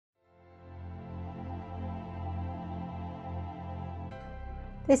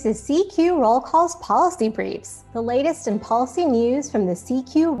This is CQ Roll Call's Policy Briefs, the latest in policy news from the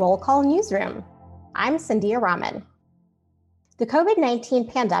CQ Roll Call newsroom. I'm Sandhya Raman. The COVID-19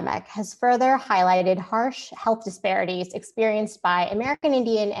 pandemic has further highlighted harsh health disparities experienced by American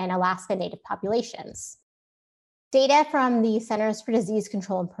Indian and Alaska Native populations. Data from the Centers for Disease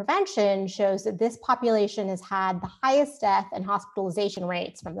Control and Prevention shows that this population has had the highest death and hospitalization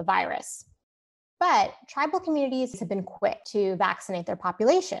rates from the virus. But tribal communities have been quick to vaccinate their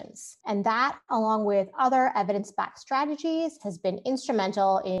populations, and that, along with other evidence-backed strategies, has been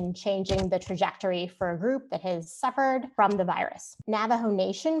instrumental in changing the trajectory for a group that has suffered from the virus. Navajo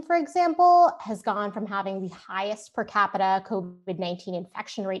Nation, for example, has gone from having the highest per capita COVID-19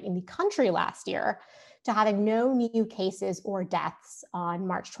 infection rate in the country last year to having no new cases or deaths on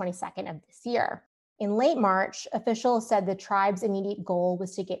March 22nd of this year. In late March, officials said the tribe's immediate goal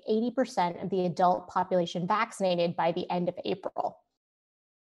was to get 80% of the adult population vaccinated by the end of April.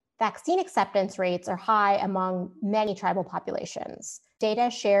 Vaccine acceptance rates are high among many tribal populations.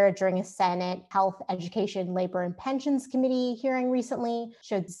 Data shared during a Senate Health, Education, Labor, and Pensions Committee hearing recently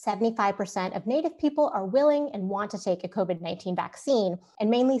showed 75% of Native people are willing and want to take a COVID-19 vaccine, and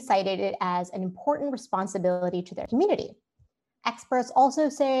mainly cited it as an important responsibility to their community. Experts also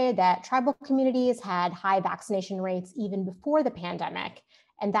say that tribal communities had high vaccination rates even before the pandemic,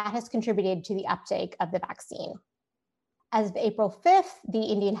 and that has contributed to the uptake of the vaccine. As of April 5th, the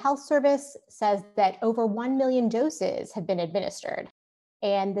Indian Health Service says that over 1 million doses have been administered,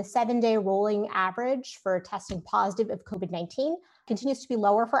 and the 7-day rolling average for testing positive of COVID-19 continues to be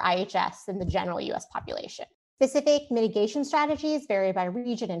lower for IHS than the general US population. Specific mitigation strategies vary by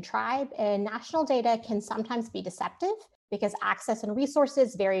region and tribe, and national data can sometimes be deceptive because access and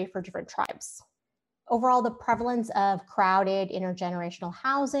resources vary for different tribes. Overall, the prevalence of crowded intergenerational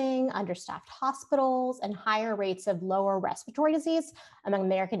housing, understaffed hospitals, and higher rates of lower respiratory disease among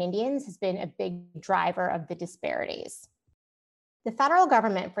American Indians has been a big driver of the disparities. The federal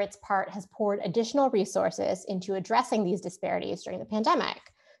government, for its part, has poured additional resources into addressing these disparities during the pandemic.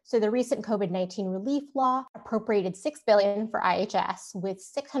 So the recent COVID-19 relief law appropriated $6 billion for IHS, with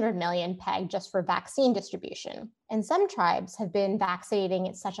 $600 million pegged just for vaccine distribution. And some tribes have been vaccinating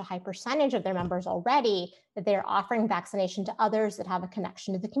at such a high percentage of their members already that they are offering vaccination to others that have a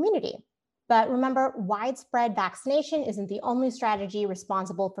connection to the community. But remember, widespread vaccination isn't the only strategy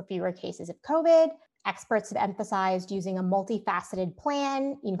responsible for fewer cases of COVID. Experts have emphasized using a multifaceted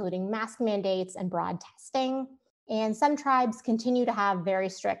plan, including mask mandates and broad testing. And some tribes continue to have very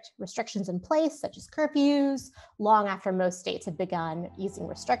strict restrictions in place, such as curfews, long after most states have begun easing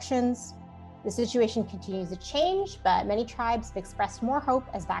restrictions. The situation continues to change, but many tribes have expressed more hope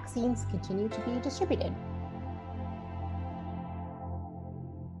as vaccines continue to be distributed.